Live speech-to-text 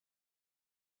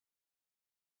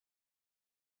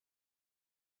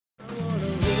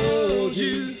hold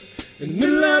you in the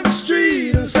middle of the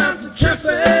street and stop the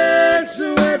traffic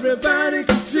so everybody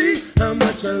can see how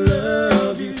much I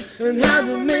love you and how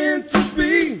we're meant to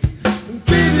be. And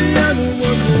baby, I don't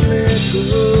want to let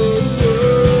go.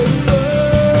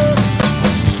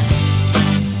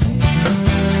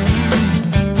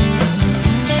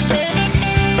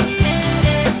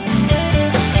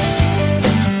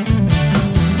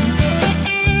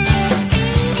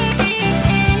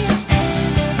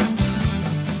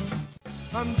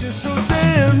 I'm just so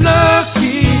damn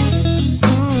lucky,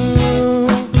 ooh,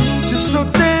 just so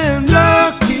damn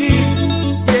lucky,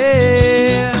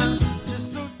 yeah.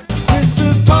 Just so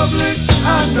Mr. Public,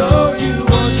 I know you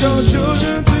want your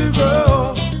children to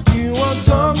grow. You want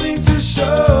something to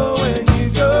show when you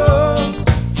go.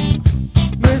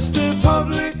 Mr.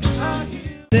 Public, I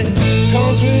hear it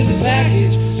comes with the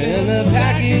package, and the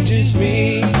package is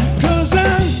me. 'Cause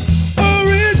I'm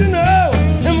original,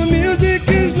 and my music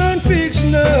is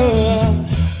non-fictional.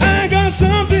 I got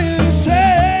something to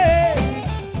say.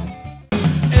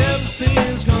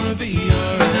 Everything's gonna be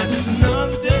alright. It's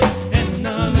another day and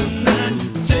another night.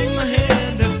 Take my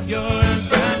hand if you're in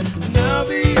fright, and I'll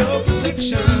be your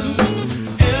protection.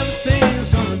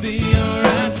 Everything's gonna be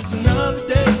alright. It's another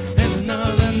day and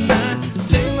another night.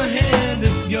 Take my hand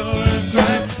if you're in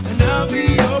fright, and I'll be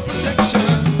your protection.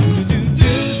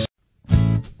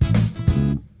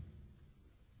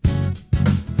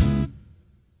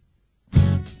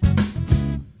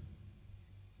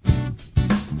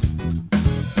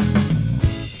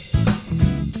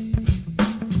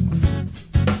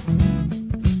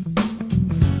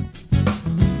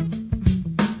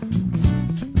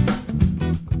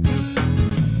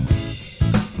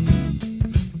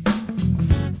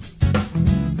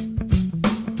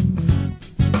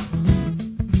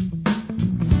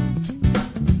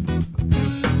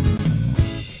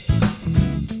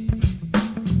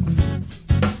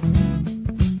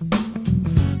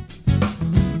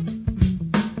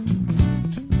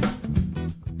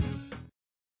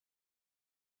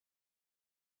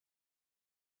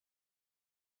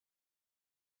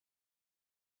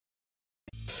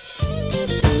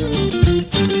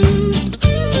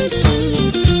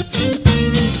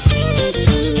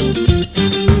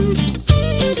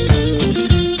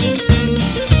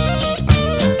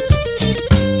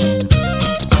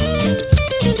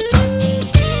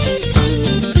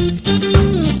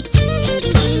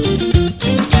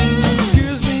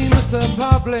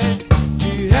 Public, do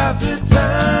you have the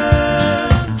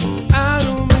time? I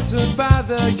don't mean to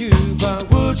bother you, but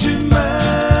would you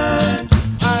mind?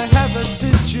 I have a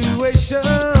situation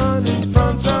in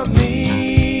front of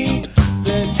me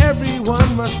that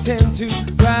everyone must tend to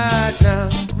right now,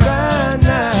 right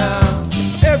now.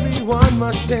 Everyone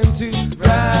must tend to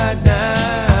right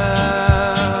now.